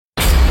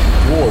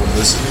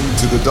listening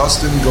to the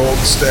Dustin Gold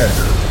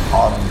Standard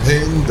on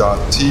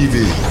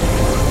Pain.tv.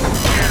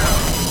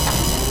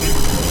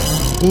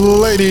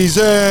 Ladies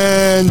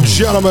and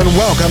gentlemen,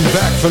 welcome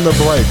back from the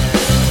break.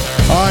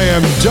 I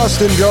am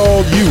Dustin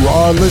Gold. You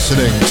are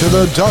listening to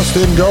the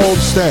Dustin Gold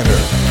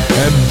Standard.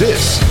 And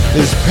this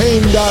is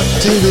Pain.tv/gold.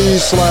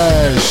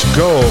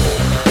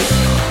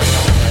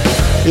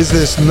 Is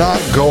this not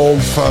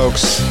gold,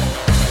 folks?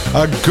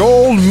 A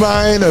gold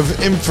mine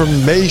of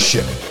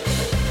information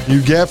you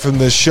get from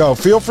this show.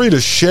 Feel free to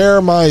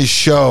share my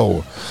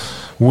show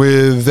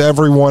with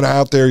everyone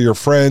out there, your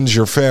friends,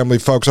 your family,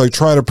 folks. I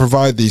try to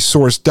provide these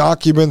source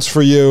documents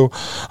for you.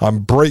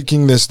 I'm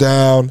breaking this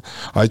down.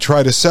 I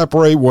try to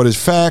separate what is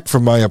fact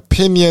from my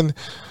opinion.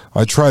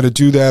 I try to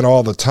do that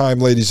all the time,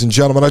 ladies and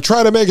gentlemen. I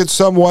try to make it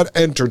somewhat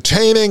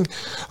entertaining.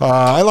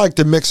 I like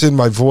to mix in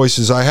my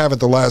voices. I haven't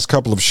the last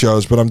couple of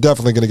shows, but I'm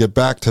definitely going to get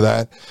back to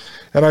that.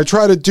 And I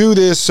try to do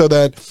this so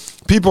that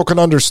people can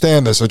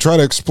understand this. I try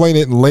to explain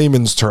it in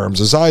layman's terms.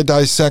 As I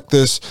dissect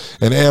this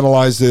and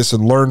analyze this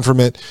and learn from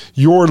it,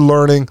 you're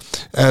learning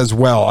as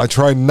well. I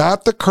try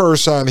not to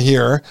curse on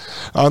here,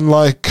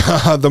 unlike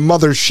the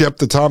mothership,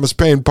 the Thomas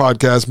Paine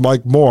podcast,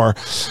 Mike Moore.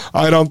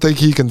 I don't think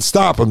he can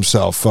stop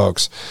himself,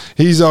 folks.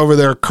 He's over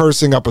there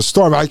cursing up a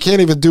storm. I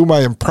can't even do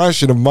my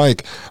impression of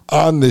Mike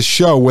on this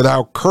show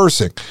without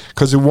cursing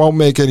because it won't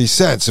make any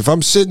sense. If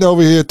I'm sitting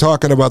over here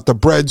talking about the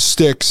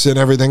breadsticks and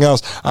everything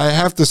else, I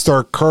have to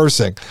start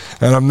cursing.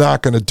 And I'm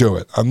not going to do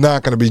it. I'm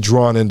not going to be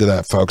drawn into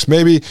that, folks.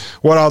 Maybe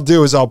what I'll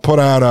do is I'll put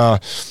out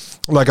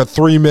like a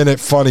 3-minute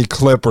funny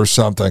clip or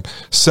something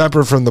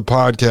separate from the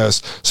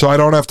podcast so I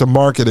don't have to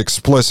mark it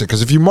explicit.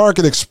 Because if you mark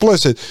it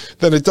explicit,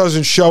 then it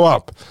doesn't show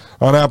up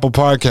on Apple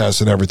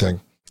Podcasts and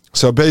everything.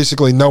 So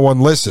basically no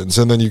one listens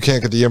and then you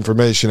can't get the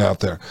information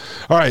out there.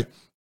 All right.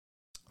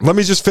 Let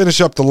me just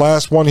finish up the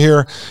last one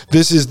here.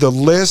 This is the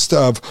list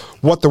of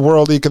what the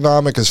World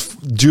Economic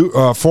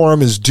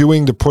Forum is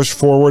doing to push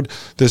forward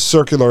this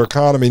circular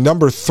economy.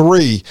 Number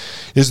 3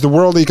 is the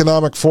World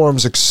Economic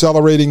Forum's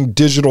Accelerating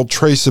Digital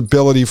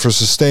Traceability for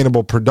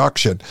Sustainable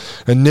Production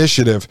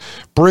initiative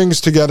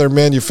brings together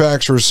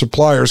manufacturers,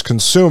 suppliers,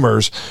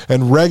 consumers,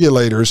 and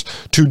regulators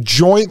to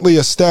jointly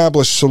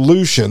establish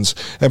solutions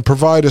and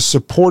provide a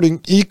supporting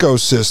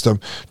ecosystem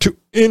to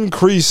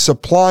increase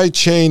supply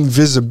chain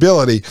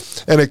visibility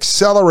and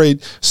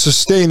accelerate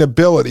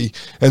sustainability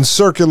and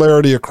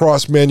circularity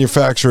across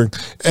manufacturing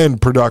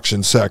and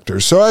production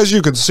sectors. So as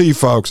you can see,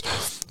 folks,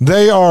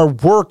 they are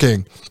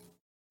working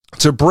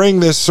to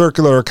bring this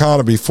circular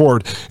economy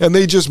forward, and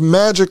they just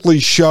magically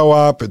show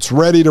up. It's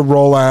ready to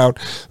roll out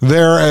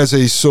there as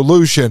a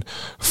solution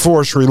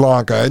for Sri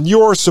Lanka. And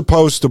you're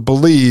supposed to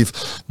believe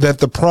that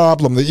the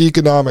problem, the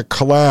economic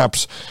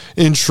collapse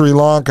in Sri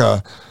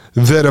Lanka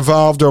that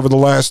evolved over the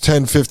last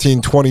 10,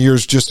 15, 20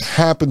 years just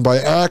happened by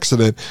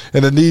accident,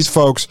 and then these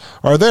folks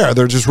are there.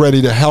 They're just ready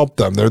to help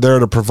them. They're there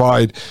to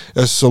provide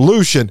a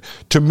solution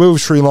to move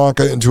Sri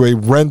Lanka into a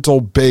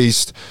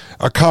rental-based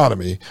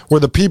economy where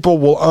the people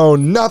will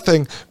own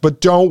nothing,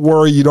 but don't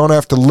worry, you don't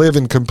have to live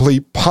in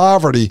complete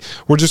poverty.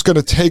 We're just going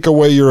to take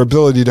away your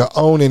ability to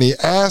own any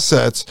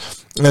assets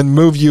and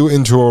move you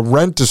into a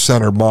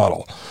rent-a-center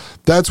model.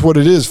 That's what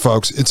it is,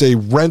 folks. It's a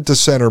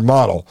rent-a-center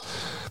model.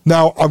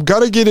 Now, I'm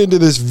going to get into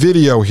this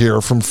video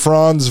here from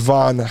Frans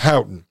van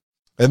Houten,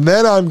 and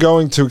then I'm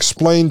going to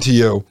explain to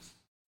you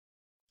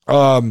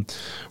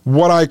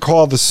what I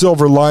call the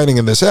silver lining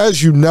in this.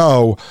 As you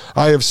know,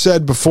 I have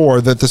said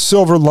before that the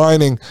silver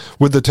lining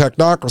with the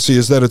technocracy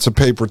is that it's a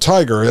paper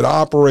tiger. It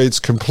operates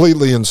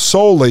completely and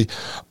solely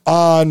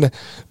on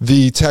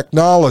the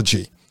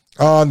technology,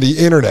 on the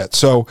internet.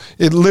 So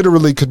it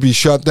literally could be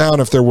shut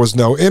down if there was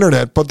no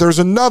internet. But there's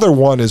another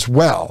one as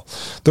well.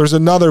 There's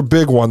another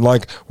big one,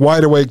 like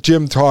Wide Awake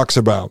Jim talks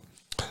about,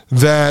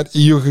 that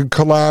you could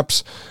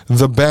collapse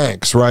the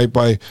banks, right,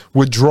 by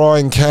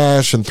withdrawing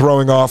cash and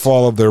throwing off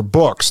all of their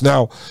books.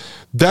 Now,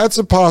 that's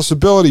a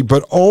possibility,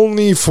 but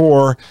only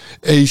for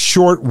a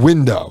short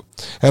window.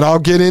 And I'll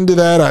get into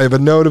that. I have a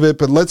note of it,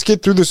 but let's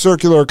get through the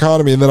circular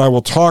economy, and then I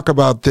will talk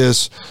about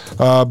this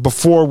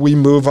before we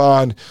move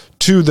on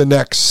to the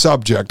next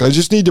subject. I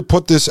just need to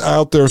put this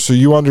out there so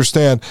you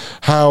understand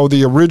how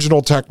the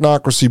original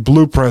technocracy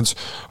blueprints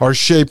are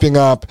shaping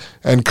up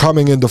and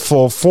coming into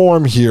full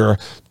form here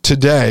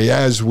today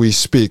as we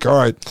speak. All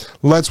right,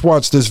 let's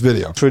watch this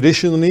video.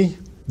 Traditionally,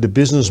 the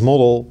business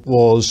model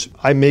was,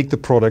 I make the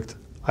product,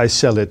 I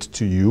sell it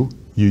to you,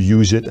 you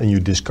use it, and you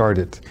discard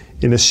it.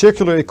 In a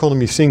circular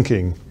economy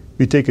thinking,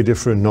 we take a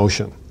different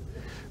notion.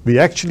 We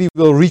actually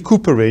will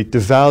recuperate the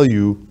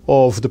value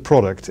of the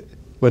product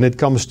when it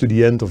comes to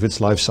the end of its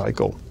life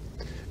cycle.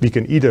 We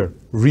can either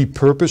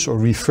repurpose or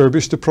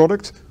refurbish the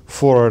product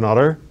for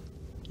another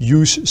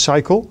use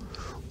cycle,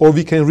 or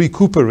we can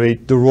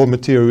recuperate the raw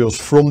materials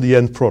from the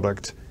end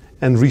product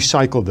and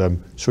recycle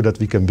them so that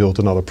we can build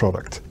another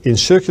product. In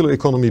circular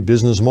economy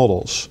business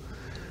models,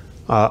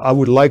 I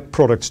would like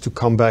products to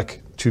come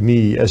back to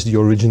me as the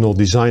original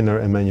designer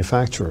and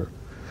manufacturer.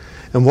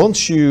 And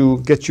once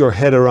you get your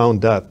head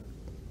around that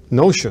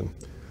notion,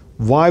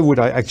 why would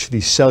I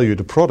actually sell you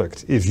the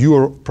product if you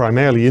are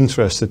primarily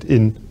interested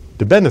in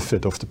the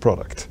benefit of the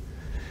product?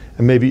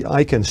 And maybe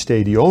I can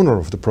stay the owner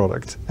of the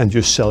product and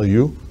just sell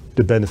you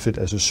the benefit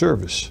as a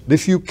service.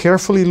 If you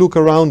carefully look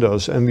around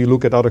us and we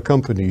look at other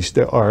companies,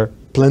 there are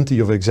plenty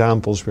of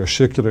examples where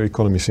circular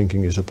economy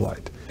thinking is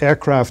applied.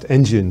 Aircraft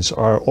engines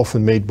are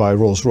often made by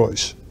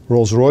Rolls-Royce.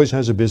 Rolls-Royce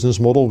has a business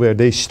model where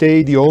they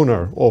stay the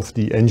owner of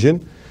the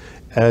engine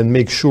and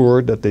make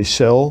sure that they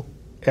sell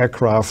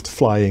aircraft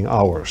flying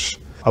hours.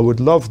 I would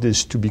love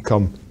this to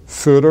become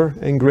further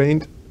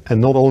ingrained, and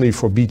not only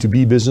for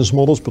B2B business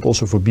models, but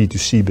also for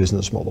B2C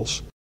business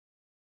models.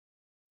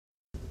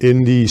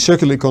 In the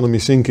circular economy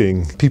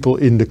thinking, people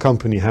in the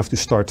company have to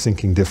start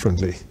thinking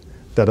differently.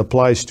 That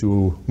applies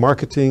to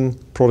marketing,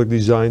 product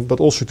design,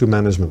 but also to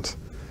management,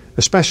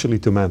 especially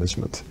to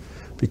management.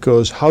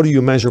 Because how do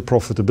you measure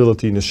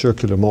profitability in a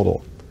circular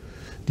model?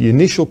 The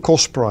initial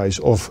cost price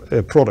of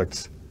a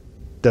product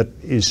that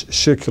is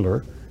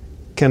circular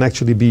can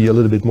actually be a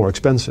little bit more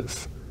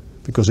expensive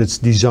because it's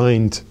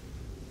designed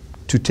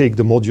to take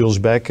the modules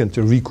back and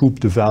to recoup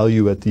the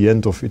value at the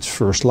end of its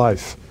first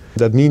life.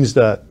 That means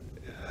that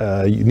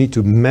you need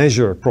to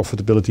measure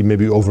profitability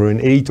maybe over an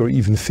 8 or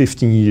even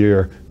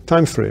 15-year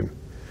time frame.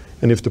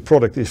 And if the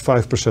product is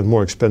 5%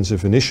 more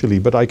expensive initially,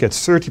 but I get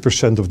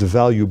 30% of the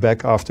value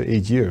back after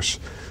 8 years,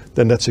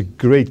 then that's a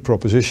great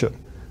proposition,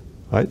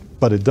 right?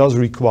 But it does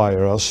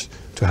require us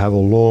to have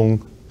a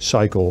long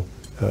cycle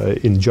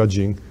in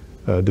judging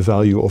the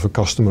value of a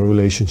customer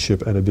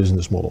relationship and a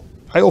business model.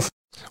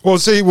 We'll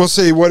see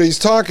what he's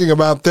talking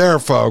about there,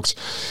 folks.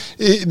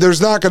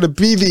 There's not going to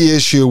be the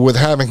issue with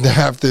having to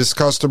have this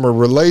customer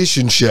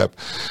relationship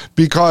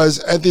because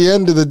at the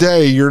end of the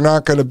day, you're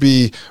not going to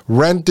be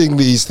renting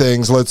these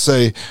things, let's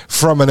say,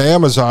 from an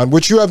Amazon,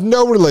 which you have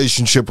no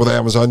relationship with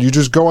Amazon. You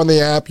just go on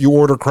the app, you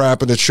order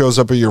crap, and it shows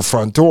up at your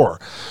front door.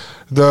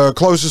 The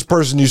closest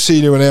person you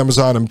see to an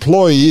Amazon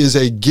employee is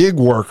a gig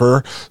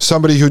worker,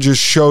 somebody who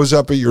just shows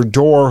up at your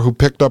door who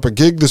picked up a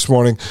gig this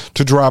morning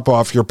to drop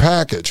off your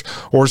package,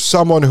 or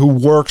someone who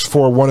works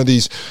for one of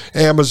these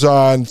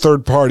Amazon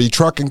third-party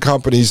trucking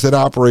companies that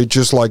operate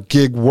just like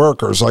gig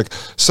workers. Like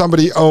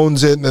somebody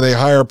owns it and they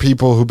hire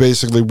people who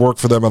basically work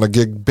for them on a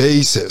gig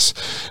basis.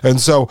 And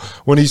so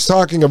when he's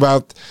talking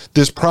about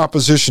this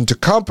proposition to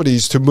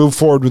companies to move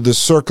forward with this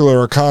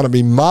circular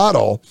economy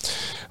model,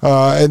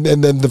 and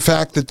then the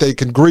fact that they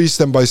can grease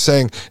them by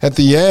saying at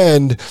the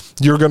end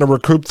you're going to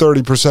recoup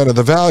 30% of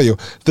the value.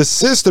 The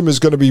system is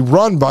going to be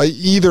run by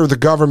either the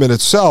government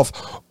itself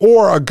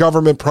or a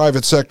government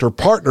private sector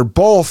partner,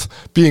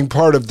 both being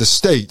part of the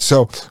state.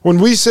 So when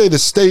we say the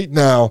state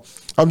now,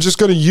 I'm just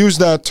going to use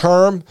that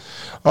term,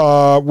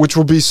 which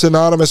will be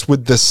synonymous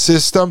with the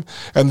system,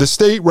 and the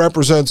state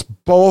represents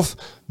both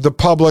the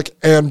public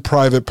and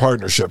private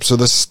partnership. So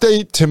the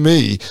state, to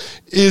me,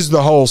 is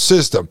the whole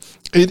system.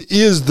 It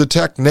is the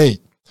Technate.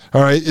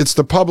 All right, it's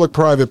the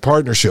public-private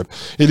partnership.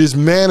 It is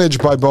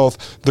managed by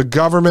both the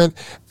government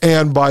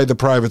and by the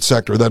private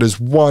sector. That is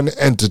one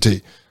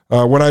entity.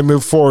 When I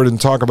move forward and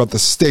talk about the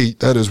state,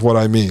 that is what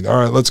I mean. All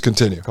right, let's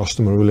continue.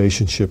 Customer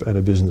relationship and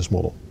a business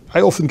model. I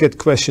often get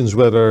questions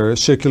whether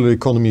circular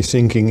economy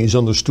thinking is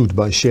understood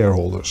by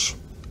shareholders.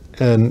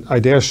 And I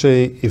dare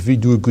say, if we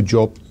do a good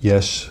job,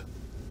 yes,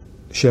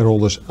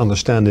 shareholders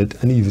understand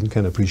it and even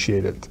can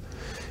appreciate it.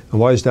 And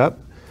why is that?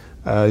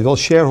 Well,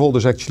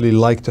 shareholders actually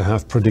like to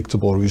have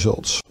predictable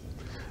results.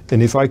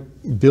 And if I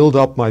build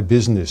up my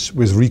business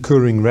with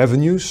recurring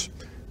revenues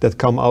that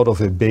come out of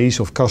a base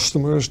of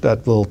customers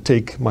that will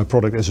take my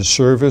product as a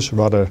service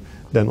rather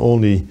than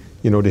only,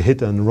 the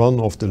hit and run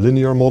of the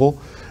linear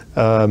model,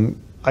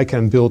 I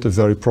can build a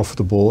very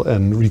profitable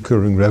and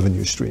recurring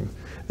revenue stream.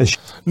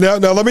 Now,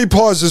 let me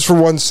pause this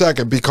for 1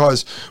 second,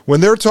 because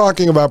when they're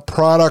talking about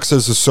products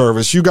as a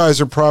service, you guys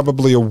are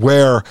probably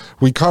aware,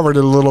 we covered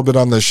it a little bit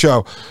on the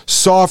show,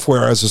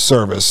 software as a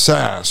service,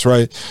 SaaS,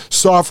 right?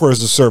 Software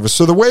as a service.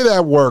 So the way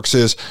that works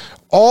is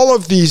all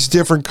of these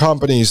different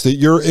companies that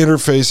you're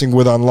interfacing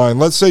with online,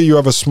 let's say you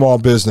have a small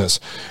business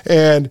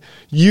and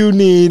you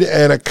need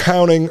an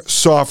accounting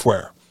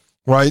software.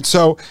 Right.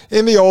 So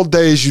in the old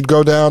days, you'd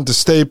go down to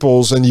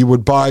Staples and you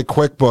would buy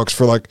QuickBooks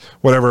for like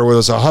whatever it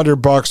was,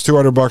 $100,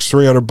 $200,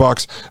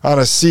 $300 on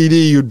a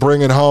CD. You'd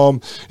bring it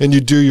home and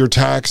you do your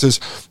taxes.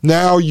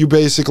 Now you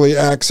basically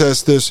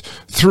access this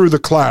through the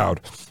cloud,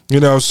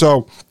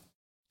 so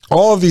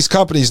all of these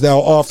companies now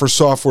offer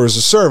software as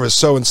a service.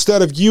 So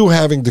instead of you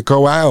having to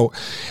go out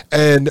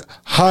and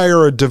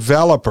hire a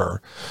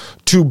developer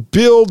to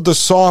build the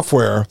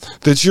software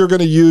that you're going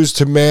to use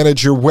to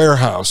manage your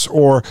warehouse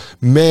or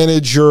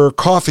manage your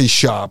coffee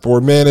shop or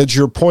manage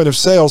your point of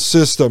sale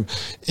system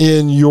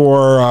in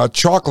your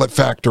chocolate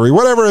factory,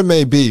 whatever it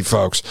may be,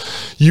 folks,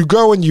 you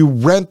go and you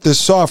rent this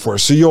software.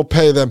 So you'll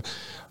pay them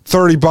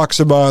 $30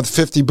 a month,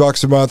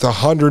 $50 a month,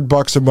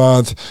 $100 a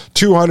month,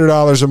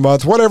 $200 a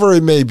month, whatever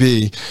it may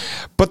be.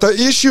 But the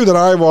issue that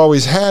I've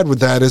always had with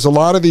that is a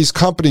lot of these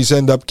companies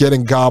end up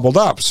getting gobbled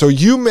up. So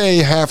you may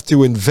have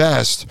to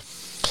invest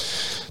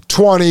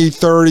 20,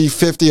 30,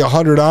 50,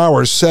 100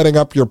 hours setting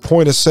up your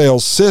point of sale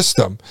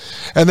system.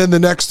 And then the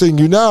next thing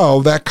you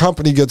know, that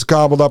company gets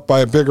gobbled up by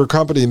a bigger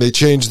company and they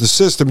change the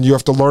system and you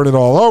have to learn it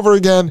all over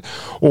again,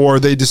 or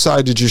they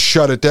decide to just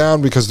shut it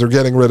down because they're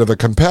getting rid of a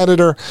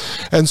competitor.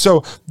 And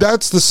so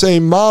that's the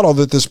same model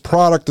that this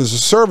product as a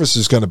service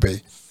is going to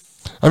be.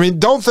 I mean,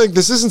 don't think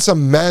this isn't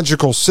some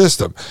magical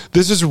system.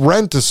 This is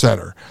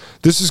Rent-A-Center.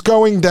 This is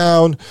going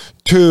down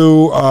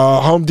to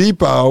Home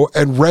Depot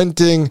and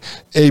renting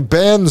a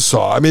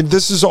bandsaw. I mean,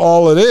 this is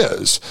all it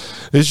is.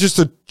 It's just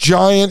a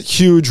giant,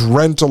 huge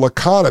rental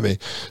economy.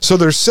 So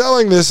they're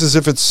selling this as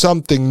if it's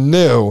something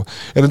new,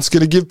 and it's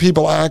going to give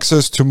people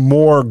access to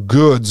more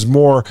goods,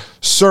 more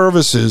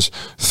services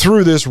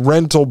through this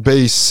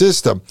rental-based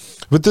system.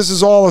 But this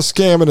is all a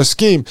scam and a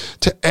scheme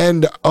to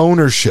end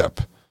ownership.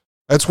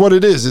 That's what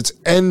it is. It's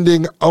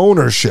ending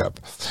ownership.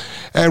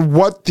 And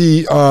what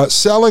the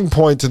selling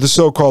point to the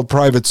so-called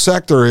private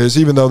sector is,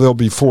 even though they'll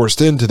be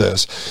forced into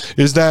this,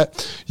 is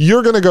that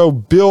you're going to go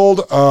build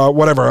a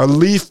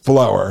leaf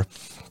blower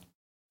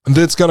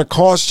that's going to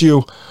cost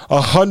you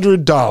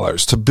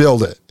 $100 to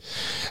build it.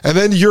 And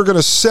then you're going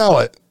to sell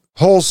it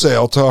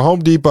wholesale to Home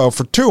Depot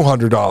for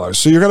 $200.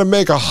 So you're going to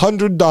make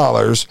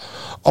 $100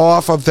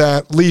 off of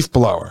that leaf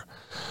blower.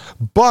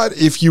 But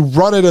if you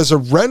run it as a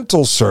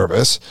rental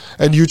service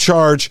and you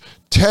charge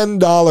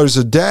 $10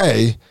 a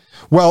day,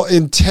 well,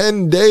 in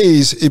 10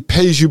 days, it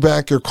pays you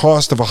back your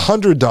cost of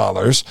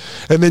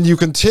 $100, and then you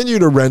continue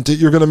to rent it.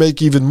 You're going to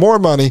make even more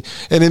money,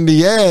 and in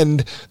the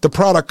end, the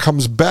product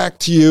comes back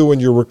to you and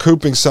you're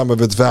recouping some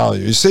of its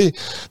value. You see,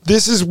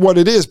 this is what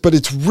it is, but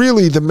it's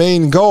really the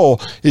main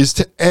goal is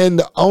to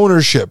end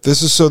ownership.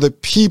 This is so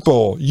that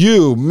people,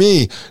 you,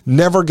 me,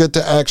 never get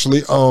to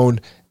actually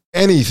own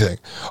anything.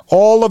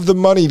 All of the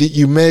money that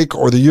you make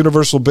or the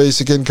universal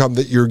basic income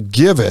that you're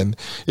given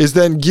is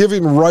then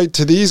given right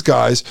to these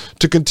guys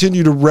to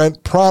continue to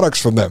rent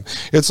products from them.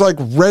 It's like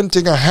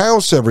renting a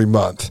house every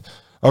month.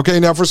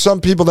 Okay, now for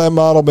some people that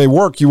model may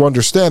work, you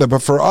understand it,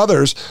 but for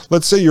others,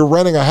 let's say you're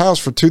renting a house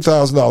for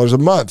 $2,000 a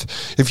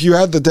month. If you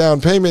had the down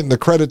payment and the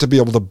credit to be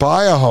able to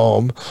buy a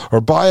home or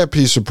buy a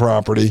piece of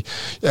property,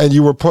 and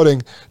you were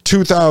putting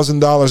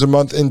 $2,000 a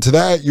month into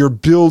that, you're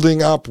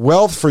building up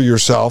wealth for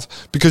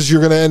yourself because you're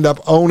going to end up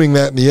owning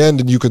that in the end,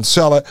 and you can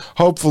sell it,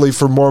 hopefully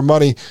for more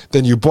money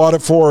than you bought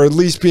it for, or at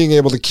least being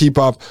able to keep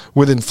up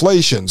with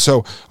inflation.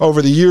 So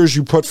over the years,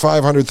 you put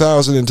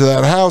 $500,000 into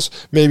that house,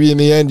 maybe in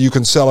the end, you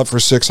can sell it for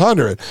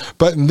 $600,000.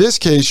 But in this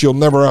case, you'll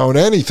never own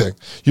anything.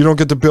 You don't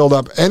get to build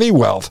up any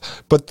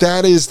wealth. But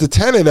that is the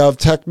tenet of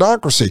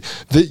technocracy,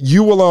 that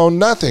you will own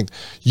nothing.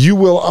 You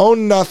will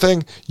own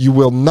nothing. You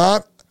will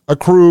not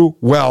accrue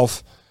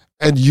wealth,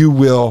 and you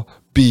will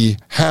be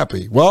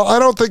happy. Well, I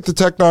don't think the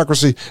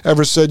technocracy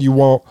ever said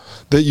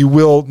that you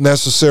will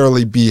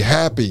necessarily be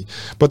happy,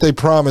 but they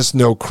promise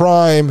no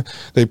crime.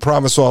 They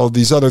promise all of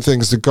these other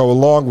things that go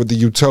along with the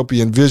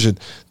utopian vision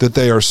that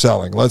they are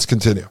selling. Let's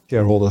continue.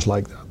 Shareholders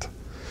like that.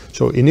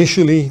 So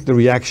initially, the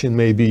reaction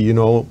may be,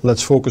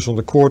 let's focus on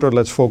the quarter,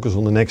 let's focus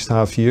on the next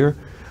half year.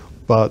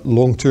 But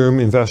long-term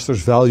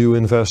investors, value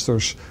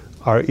investors,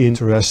 are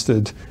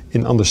interested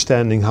in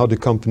understanding how the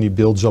company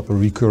builds up a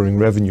recurring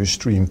revenue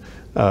stream,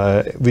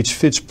 which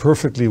fits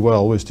perfectly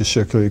well with the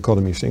circular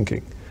economy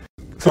thinking.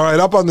 All right,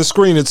 up on the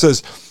screen it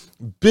says,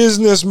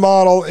 business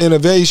model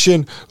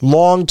innovation,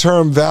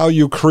 long-term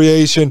value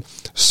creation,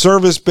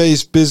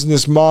 service-based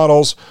business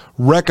models,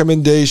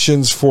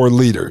 recommendations for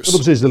leaders.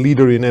 Philips is the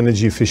leader in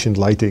energy-efficient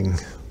lighting,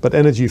 but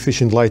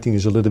energy-efficient lighting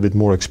is a little bit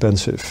more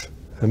expensive,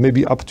 and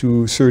maybe up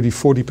to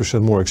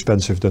 30-40% more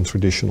expensive than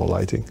traditional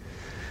lighting.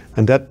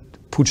 And that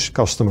puts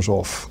customers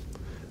off.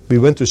 We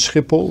went to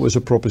Schiphol with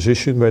a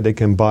proposition where they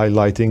can buy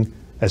lighting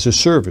as a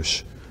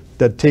service.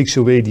 That takes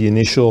away the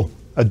initial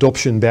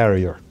adoption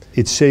barrier.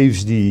 It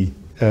saves the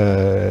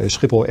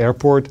Schiphol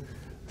Airport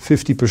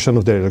 50%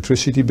 of their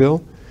electricity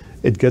bill.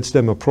 It gets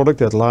them a product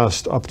that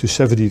lasts up to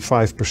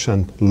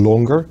 75%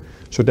 longer,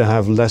 so they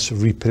have less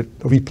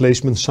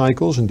replacement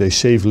cycles and they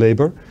save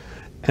labor.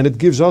 And it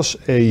gives us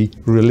a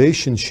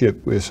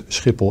relationship with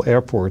Schiphol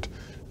Airport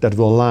that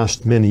will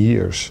last many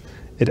years.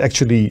 It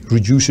actually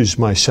reduces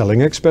my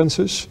selling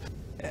expenses,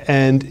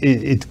 and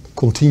it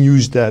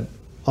continues that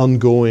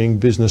ongoing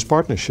business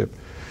partnership.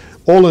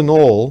 All in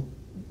all,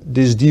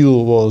 this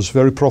deal was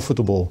very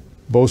profitable,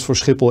 both for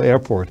Schiphol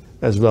Airport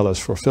as well as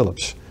for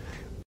Philips.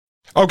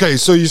 Okay,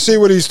 so you see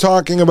what he's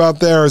talking about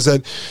there is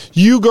that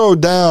you go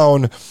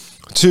down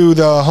to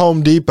the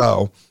Home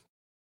Depot,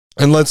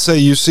 and let's say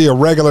you see a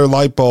regular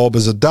light bulb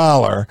is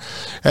 $1,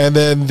 and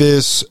then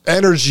this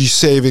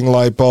energy-saving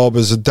light bulb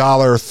is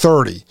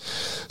 $1.30.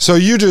 So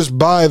you just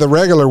buy the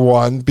regular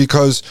one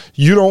because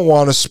you don't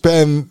want to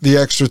spend the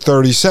extra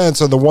 30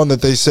 cents on the one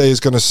that they say is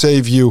going to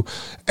save you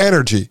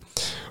energy.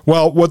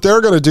 Well, what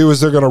they're going to do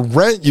is they're going to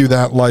rent you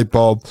that light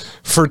bulb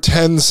for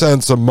 10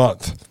 cents a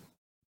month.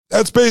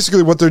 That's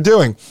basically what they're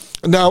doing.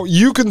 Now,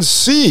 you can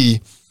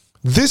see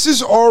this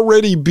is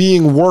already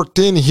being worked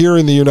in here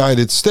in the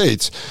United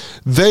States.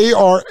 They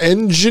are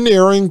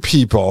engineering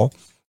people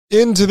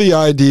into the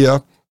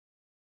idea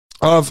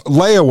of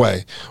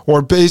layaway,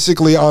 or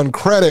basically on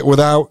credit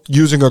without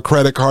using a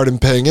credit card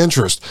and paying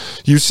interest.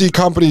 You see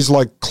companies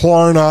like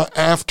Klarna,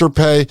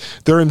 Afterpay,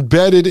 they're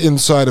embedded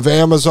inside of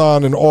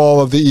Amazon and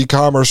all of the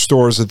e-commerce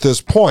stores at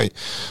this point.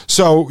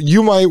 So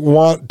you might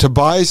want to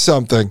buy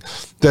something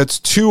that's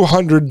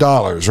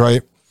 $200,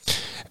 right?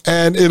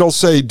 And it'll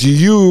say, do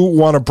you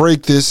want to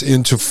break this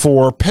into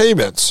 4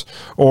 payments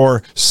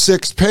or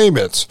 6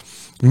 payments?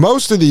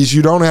 Most of these,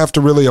 you don't have to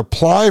really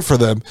apply for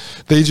them.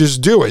 They just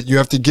do it. You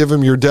have to give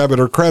them your debit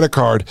or credit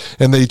card,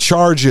 and they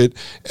charge it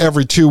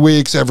every 2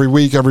 weeks, every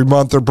week, every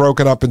month. They're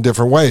broken up in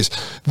different ways.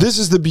 This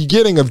is the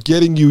beginning of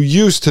getting you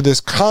used to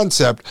this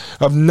concept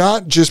of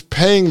not just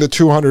paying the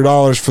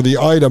 $200 for the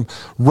item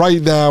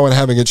right now and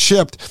having it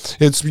shipped.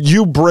 It's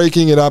you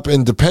breaking it up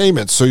into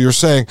payments. So you're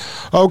saying,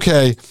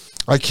 okay,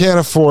 I can't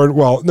afford,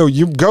 well, no,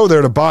 you go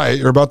there to buy it.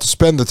 You're about to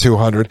spend the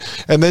 $200.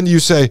 And then you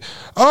say,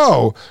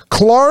 oh,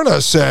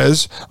 Klarna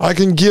says I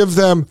can give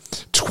them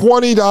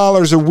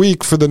 $20 a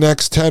week for the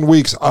next 10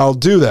 weeks. I'll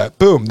do that.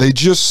 Boom. They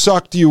just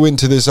sucked you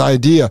into this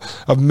idea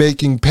of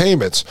making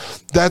payments.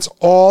 That's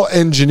all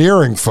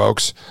engineering,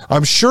 folks.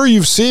 I'm sure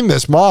you've seen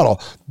this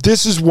model.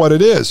 This is what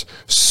it is.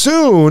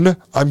 Soon,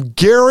 I'm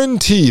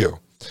guarantee you,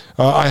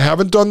 I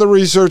haven't done the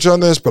research on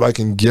this, but I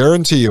can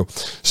guarantee you,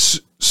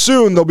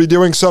 soon they'll be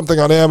doing something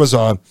on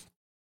Amazon,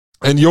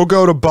 and you'll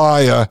go to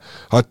buy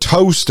a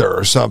toaster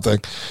or something,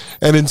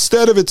 and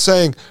instead of it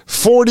saying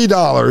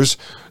 $40,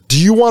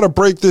 do you want to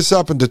break this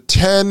up into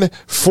 10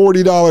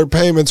 $40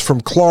 payments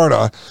from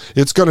Klarna?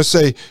 It's going to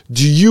say,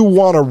 do you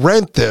want to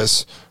rent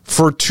this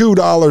for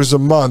 $2 a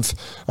month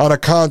on a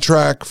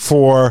contract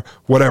for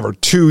whatever,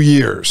 2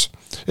 years?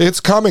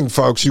 It's coming,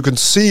 folks. You can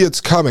see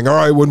it's coming. All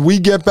right, when we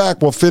get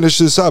back, we'll finish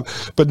this up.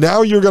 But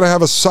now you're going to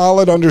have a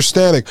solid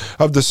understanding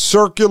of the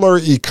circular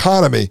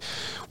economy,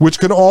 which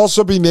can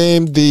also be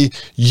named the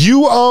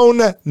you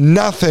own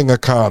nothing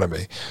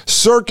economy.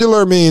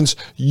 Circular means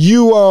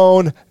you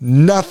own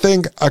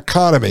nothing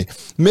economy.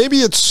 Maybe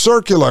it's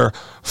circular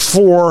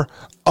for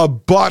a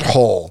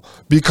butthole,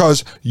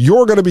 because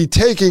you're going to be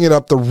taking it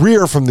up the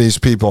rear from these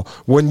people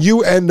when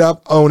you end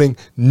up owning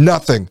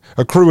nothing,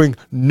 accruing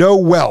no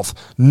wealth,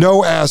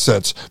 no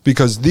assets,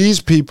 because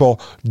these people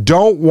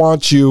don't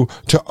want you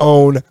to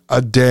own a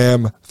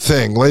damn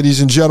thing. Ladies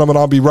and gentlemen,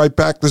 I'll be right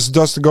back. This is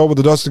Dustin Gold with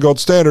the Dustin Gold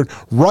Standard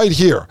right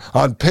here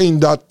on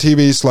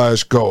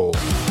Paine.tv/gold.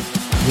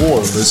 You're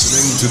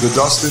listening to the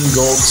Dustin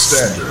Gold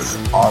Standard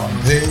on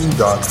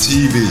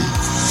Paine.tv.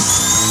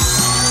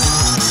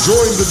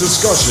 Join the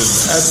discussion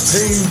at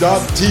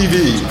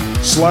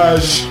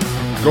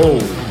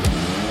Paine.tv/gold.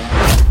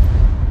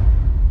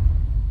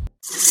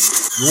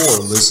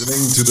 You're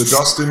listening to the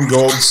Dustin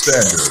Gold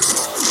Standard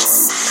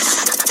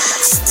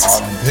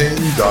on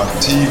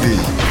Paine.tv.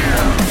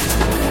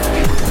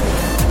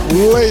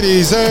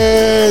 Ladies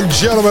and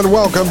gentlemen,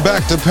 welcome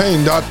back to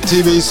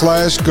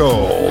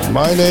Paine.tv/gold.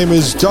 My name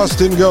is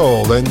Dustin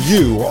Gold, and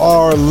you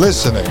are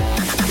listening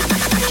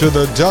to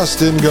the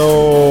Dustin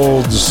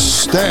Gold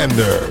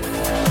Standard.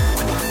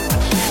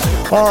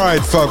 All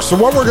right, folks, so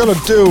what we're going to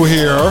do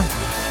here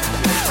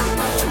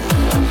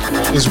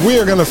is we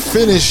are going to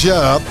finish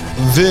up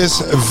this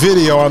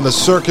video on the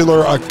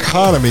circular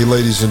economy,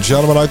 ladies and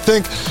gentlemen. I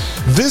think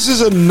this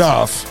is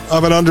enough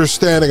of an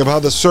understanding of how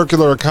the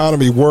circular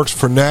economy works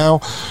for now.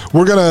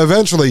 We're going to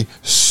eventually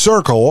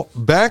circle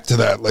back to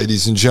that,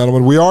 ladies and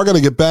gentlemen. We are going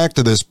to get back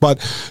to this, but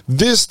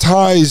this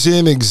ties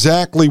in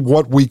exactly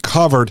what we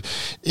covered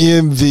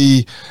in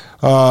the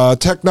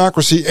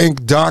Technocracy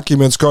Inc.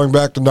 documents going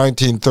back to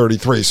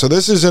 1933. So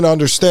this is an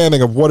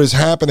understanding of what is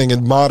happening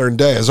in modern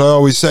day. As I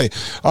always say,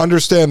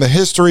 understand the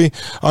history,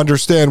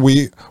 understand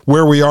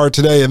where we are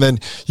today, and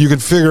then you can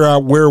figure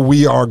out where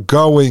we are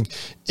going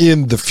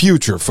in the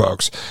future,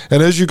 folks.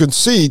 And as you can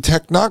see,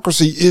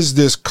 technocracy is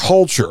this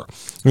culture.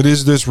 It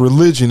is this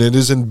religion. It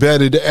is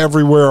embedded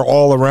everywhere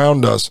all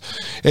around us,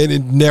 and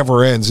it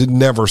never ends. It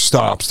never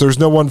stops. There's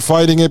no one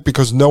fighting it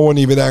because no one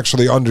even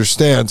actually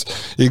understands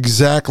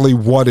exactly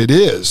what it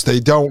is. They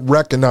don't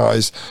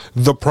recognize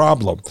the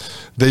problem.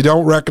 They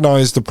don't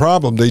recognize the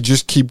problem. They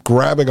just keep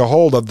grabbing a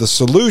hold of the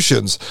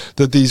solutions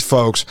that these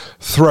folks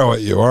throw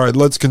at you. All right,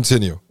 let's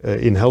continue.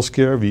 In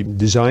healthcare, we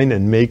design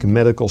and make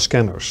medical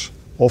scanners.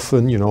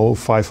 Often,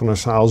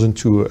 $500,000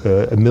 to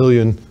 $1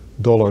 million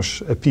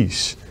a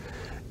piece.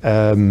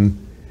 And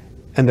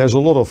there's a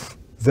lot of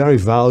very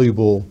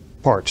valuable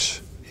parts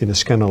in a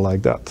scanner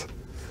like that.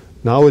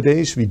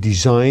 Nowadays, we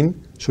design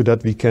so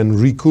that we can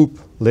recoup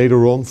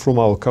later on from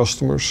our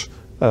customers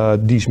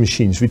these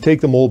machines. We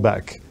take them all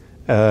back.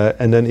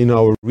 And then in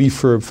our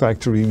refurb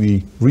factory,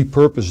 we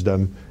repurpose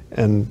them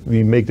and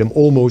we make them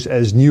almost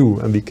as new,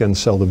 and we can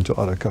sell them to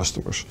other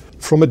customers.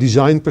 From a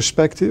design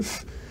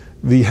perspective,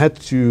 we had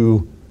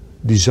to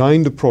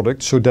design the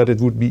product so that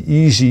it would be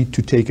easy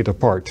to take it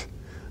apart.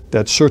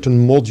 That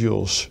certain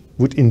modules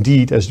would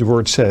indeed, as the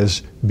word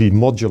says, be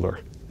modular,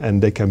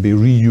 and they can be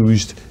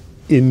reused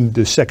in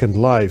the second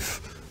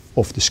life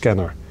of the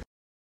scanner.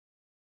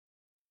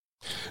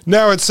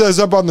 Now it says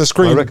up on the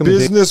screen,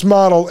 business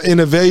model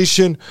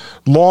innovation,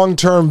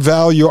 long-term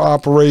value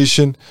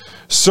operation,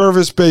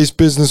 service-based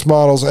business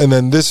models, and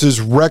then this is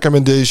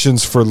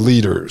recommendations for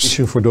leaders.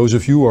 For those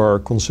of you who are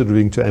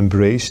considering to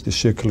embrace the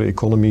circular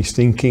economy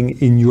thinking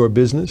in your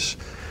business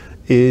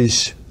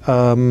is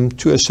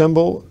to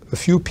assemble a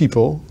few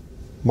people,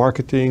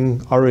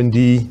 marketing,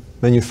 R&D,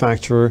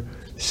 manufacturer,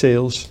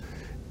 sales,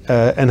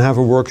 and have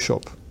a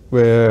workshop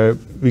where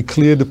we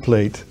clear the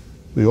plate,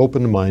 we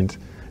open the mind,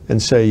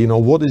 and say,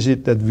 what is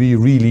it that we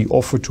really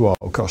offer to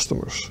our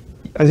customers?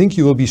 I think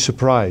you will be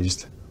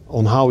surprised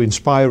on how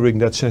inspiring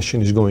that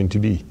session is going to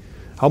be.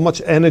 How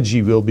much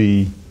energy will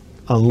be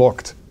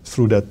unlocked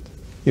through that,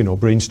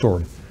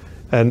 brainstorm.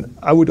 And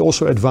I would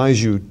also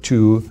advise you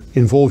to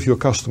involve your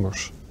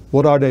customers.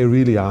 What are they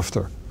really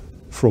after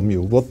from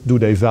you? What do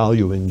they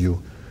value in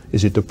you?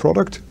 Is it the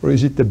product or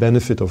is it the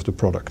benefit of the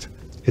product?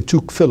 It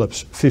took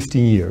Philips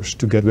 15 years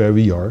to get where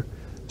we are.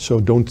 So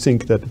don't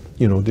think that,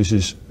 this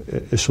is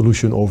a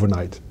solution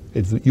overnight.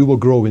 You will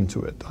grow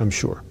into it, I'm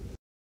sure.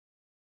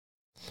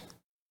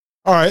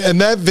 All right, and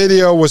that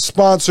video was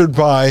sponsored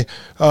by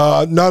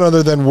none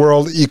other than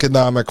World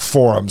Economic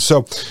Forum.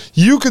 So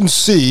you can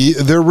see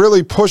they're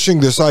really pushing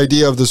this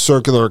idea of the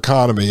circular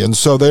economy, and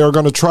so they are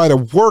going to try to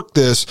work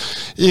this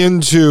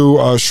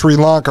into Sri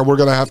Lanka. We're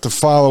going to have to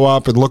follow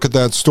up and look at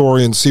that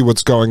story and see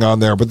what's going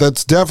on there. But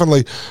that's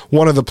definitely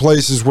one of the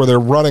places where they're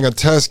running a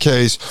test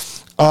case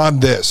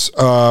on this.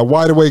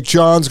 Wide Awake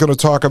John's going to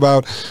talk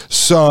about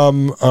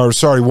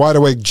Wide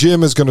Awake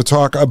Jim is going to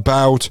talk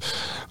about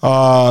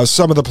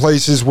some of the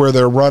places where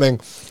they're running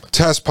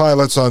test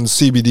pilots on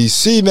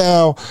CBDC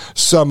now,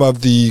 some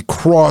of the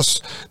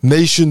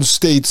cross-nation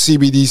state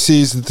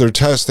CBDCs that they're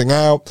testing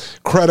out,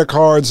 credit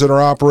cards that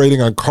are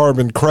operating on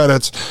carbon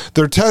credits.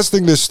 They're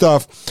testing this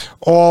stuff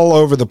all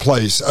over the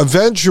place.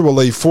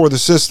 Eventually, for the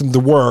system to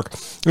work,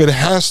 it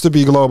has to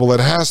be global.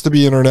 It has to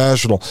be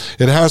international.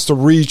 It has to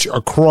reach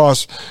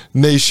across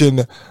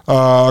nations.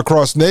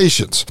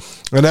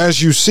 And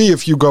as you see,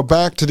 if you go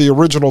back to the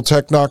original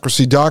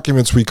Technocracy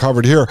documents we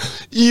covered here,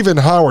 even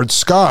Howard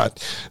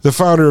Scott, the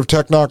founder of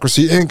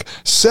Technocracy Inc.,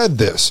 said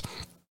this.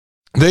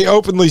 They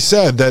openly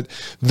said that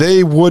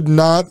they would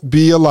not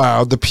be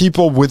allowed, the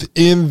people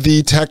within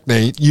the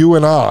Technate, you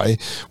and I,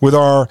 with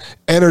our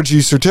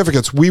energy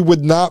certificates, we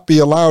would not be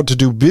allowed to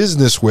do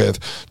business with,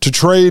 to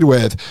trade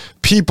with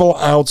people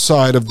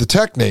outside of the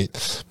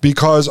Technate,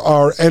 because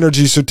our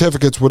energy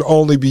certificates would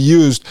only be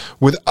used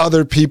with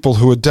other people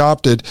who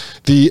adopted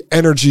the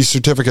energy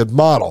certificate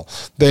model.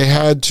 They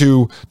had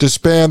to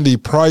disband the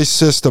price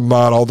system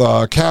model,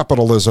 the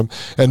capitalism,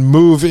 and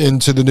move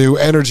into the new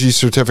energy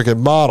certificate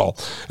model.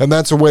 And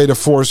that's a way to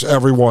force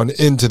everyone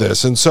into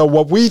this. And so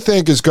what we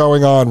think is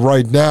going on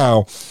right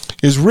now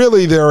is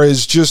really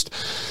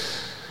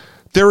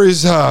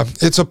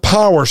it's a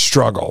power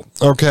struggle,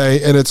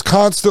 okay? And it's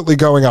constantly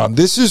going on.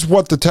 This is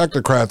what the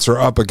technocrats are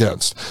up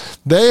against.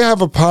 They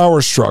have a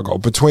power struggle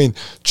between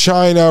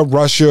China,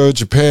 Russia,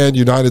 Japan,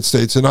 United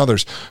States, and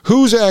others.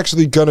 Who's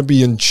actually going to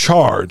be in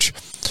charge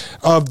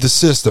of the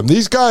system?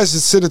 These guys that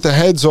sit at the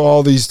heads of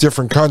all these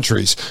different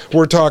countries,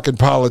 we're talking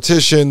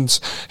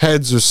politicians,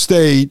 heads of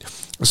state,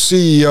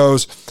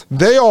 CEOs,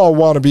 they all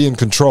want to be in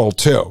control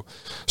too.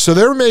 So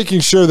they're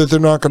making sure that they're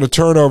not going to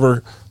turn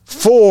over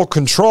full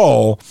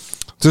control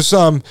to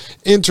some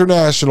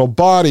international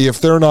body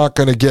if they're not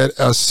going to get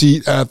a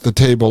seat at the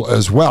table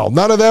as well.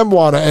 None of them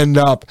want to end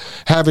up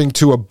having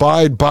to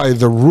abide by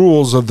the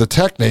rules of the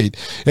Technate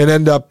and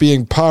end up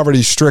being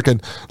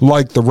poverty-stricken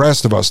like the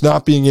rest of us,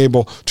 not being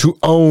able to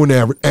own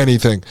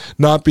anything,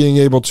 not being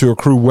able to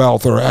accrue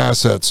wealth or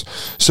assets.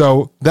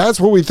 So that's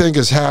what we think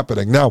is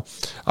happening. Now,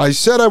 I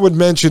said I would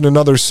mention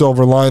another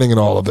silver lining in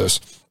all of this.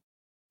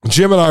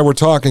 Jim and I were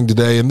talking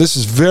today, and this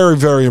is very,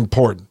 very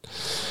important.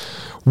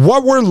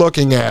 What we're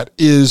looking at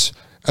is,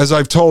 as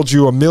I've told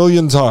you a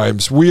million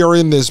times, we are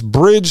in this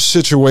bridge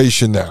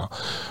situation now.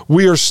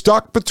 We are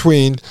stuck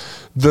between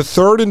the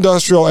third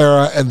industrial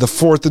era and the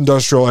fourth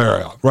industrial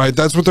era, right?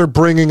 That's what they're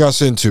bringing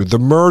us into, the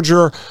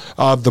merger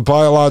of the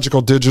biological,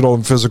 digital,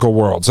 and physical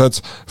worlds.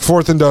 That's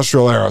fourth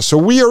industrial era. So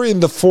we are in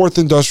the fourth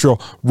industrial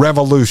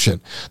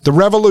revolution. The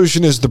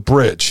revolution is the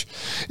bridge.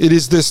 It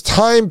is this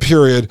time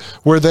period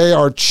where they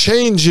are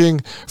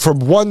changing from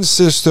one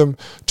system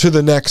to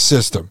the next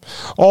system.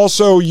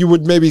 Also, you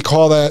would maybe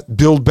call that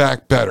build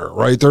back better,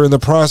 right? They're in the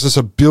process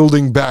of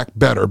building back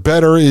better.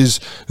 Better is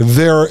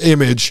their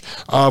image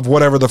of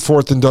whatever the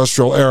fourth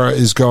industrial era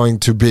is going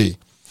to be.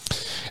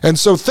 And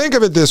so think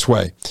of it this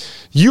way.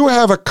 You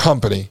have a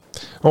company,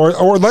 or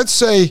let's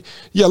say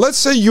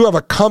you have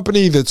a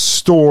company that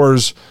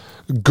stores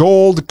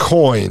gold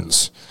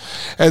coins.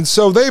 And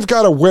so they've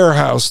got a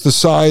warehouse the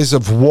size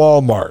of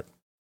Walmart,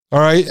 all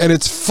right? And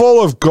it's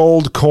full of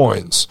gold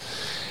coins.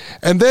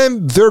 And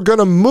then they're going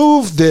to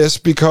move this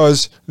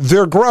because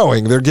they're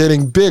growing, they're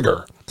getting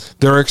bigger,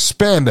 they're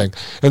expanding.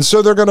 And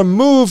so they're going to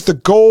move the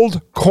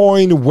gold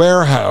coin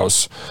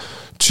warehouse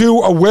to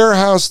a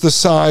warehouse the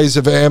size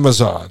of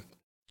Amazon.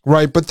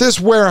 right? But this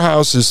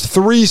warehouse is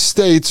 3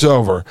 states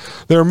over.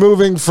 They're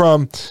moving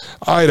from,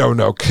 I don't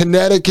know,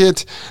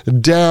 Connecticut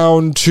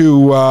down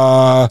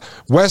to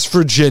West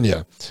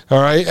Virginia,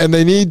 all right? And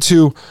they need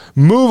to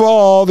move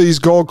all these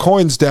gold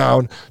coins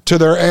down to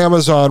their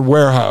Amazon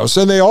warehouse.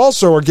 And they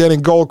also are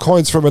getting gold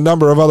coins from a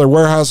number of other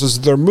warehouses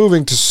that they're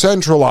moving to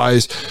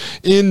centralize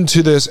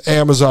into this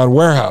Amazon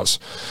warehouse.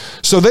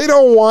 So they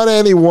don't want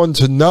anyone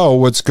to know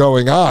what's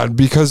going on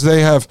because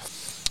they have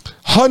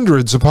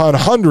hundreds upon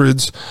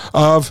hundreds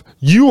of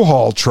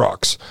U-Haul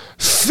trucks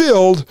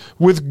filled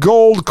with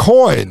gold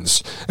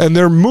coins, and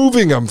they're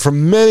moving them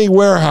from many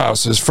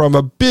warehouses from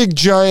a big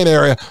giant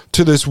area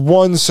to this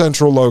one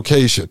central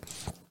location.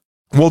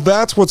 Well,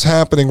 that's what's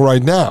happening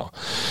right now.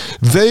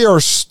 They are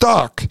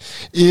stuck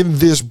in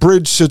this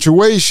bridge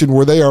situation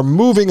where they are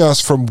moving us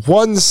from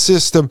one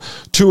system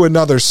to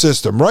another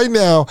system. Right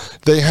now,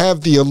 they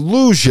have the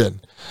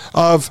illusion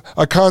of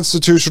a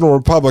constitutional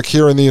republic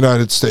here in the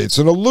United States,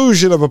 an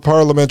illusion of a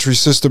parliamentary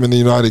system in the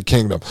United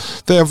Kingdom.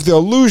 They have the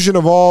illusion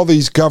of all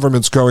these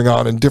governments going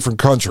on in different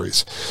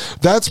countries.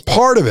 That's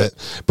part of it.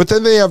 But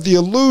then they have the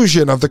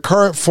illusion of the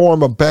current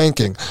form of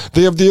banking.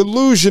 They have the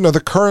illusion of the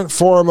current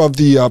form of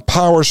the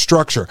power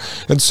structure.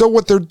 And so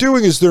what they're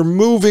doing is they're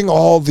moving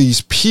all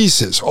these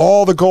pieces,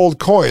 all the gold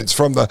coins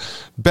from the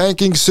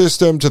banking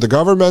system to the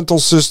governmental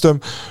system,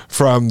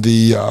 from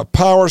the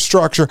power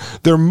structure.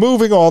 They're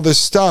moving all this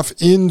stuff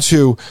into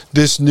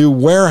this new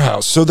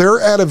warehouse. So they're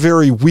at a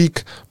very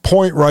weak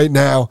point right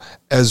now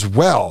as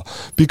well,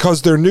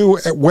 because their new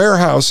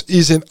warehouse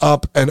isn't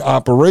up and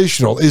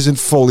operational, isn't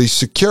fully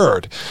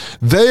secured.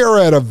 They are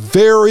at a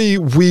very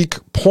weak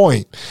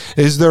point,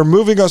 is they're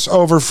moving us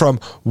over from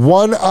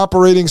one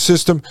operating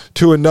system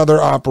to another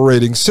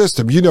operating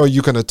system. You know,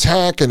 you can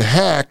attack and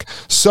hack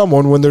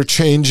someone when they're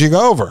changing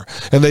over,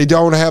 and they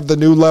don't have the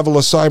new level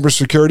of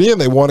cybersecurity, and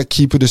they want to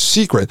keep it a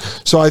secret.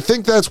 So I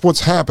think that's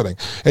what's happening.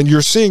 And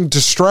you're seeing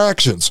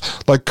distractions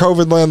like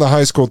COVID land, the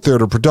high school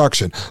theater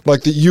production,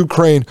 like the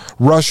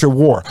Ukraine-Russia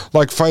war,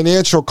 like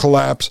financial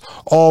collapse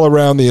all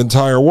around the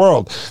entire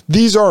world.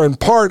 These are in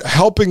part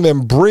helping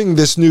them bring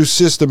this new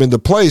system into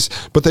place,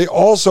 but they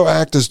also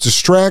act as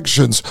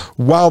distractions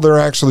while they're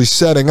actually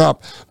setting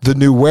up the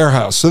new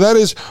warehouse. So that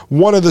is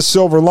one of the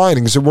silver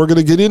linings, and we're going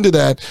to get into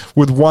that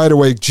with Wide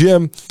Awake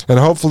Jim, and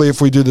hopefully if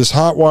we do this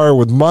hot wire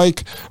with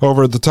Mike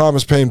over at the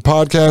Thomas Paine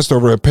podcast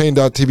over at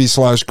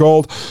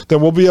Paine.tv/gold,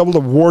 then we'll be able to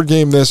war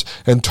game this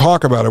and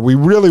talk about it. We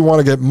really want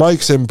to get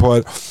Mike's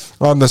input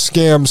on the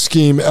scam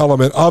scheme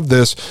element of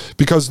this,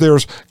 because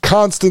there's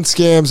constant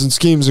scams and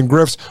schemes and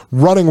grifts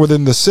running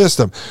within the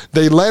system.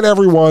 They let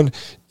everyone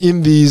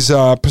in these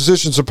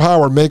positions of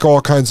power make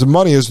all kinds of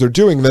money as they're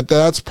doing that.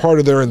 That's part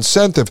of their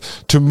incentive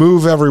to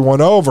move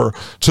everyone over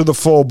to the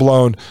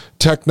full-blown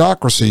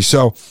technocracy.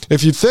 So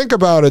if you think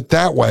about it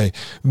that way,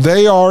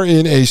 they are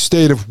in a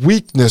state of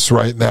weakness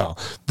right now.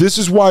 This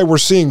is why we're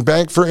seeing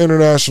Bank for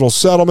International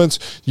Settlements,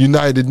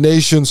 United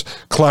Nations,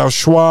 Klaus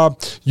Schwab,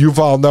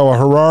 Yuval Noah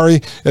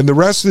Harari, and the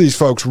rest of these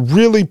folks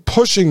really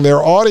pushing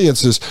their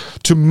audiences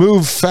to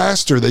move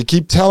faster. They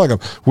keep telling them,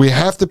 we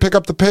have to pick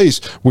up the pace.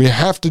 We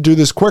have to do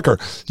this quicker.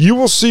 You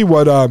will see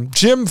what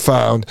Jim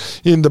found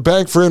in the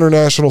Bank for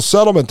International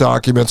Settlement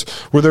documents,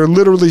 where they're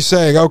literally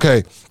saying,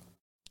 okay,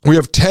 we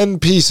have 10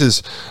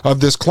 pieces of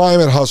this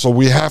climate hustle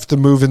we have to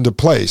move into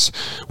place.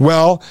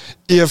 Well,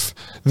 if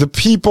the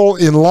people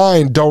in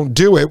line don't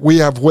do it, we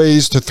have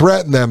ways to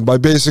threaten them by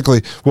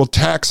basically, we'll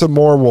tax them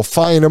more, we'll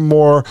fine them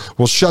more,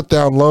 we'll shut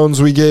down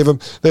loans we gave them.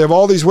 They have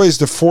all these ways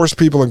to force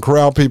people and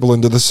corral people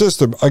into the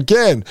system.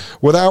 Again,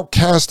 without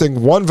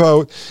casting one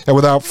vote and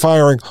without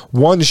firing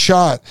one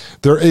shot,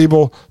 they're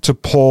able to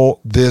pull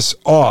this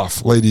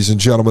off, ladies and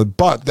gentlemen.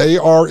 But they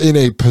are in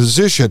a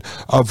position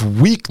of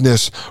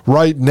weakness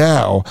right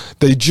now.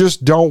 They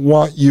just don't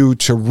want you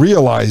to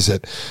realize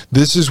it.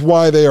 This is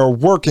why they are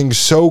working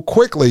so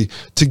quickly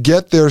to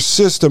get their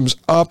systems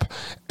up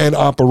and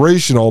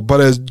operational. But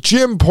as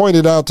Jim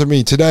pointed out to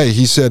me today,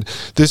 he said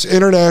this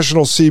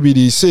international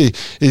CBDC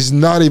is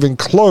not even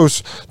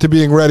close to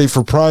being ready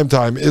for prime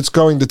time. It's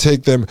going to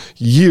take them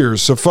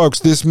years. So folks,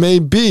 this may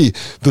be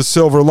the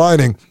silver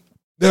lining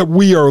that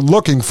we are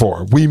looking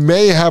for. We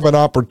may have an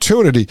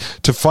opportunity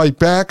to fight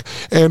back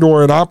and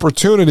or an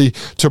opportunity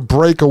to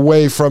break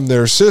away from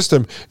their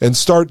system and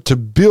start to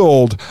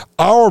build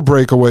our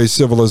breakaway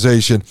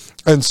civilization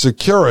and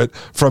secure it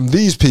from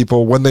these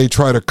people when they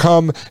try to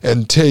come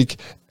and take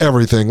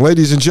everything.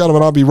 Ladies and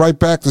gentlemen, I'll be right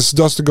back. This is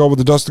Dustin Gold with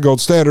the Dustin Gold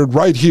Standard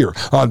right here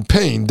on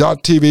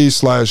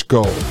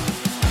Paine.tv/gold.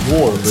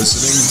 You're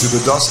listening to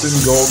the Dustin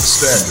Gold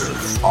Standard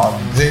on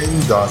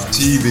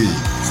Paine.tv.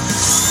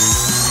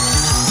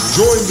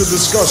 Join the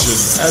discussion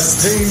at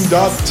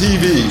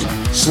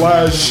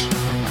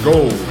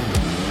Paine.tv/gold.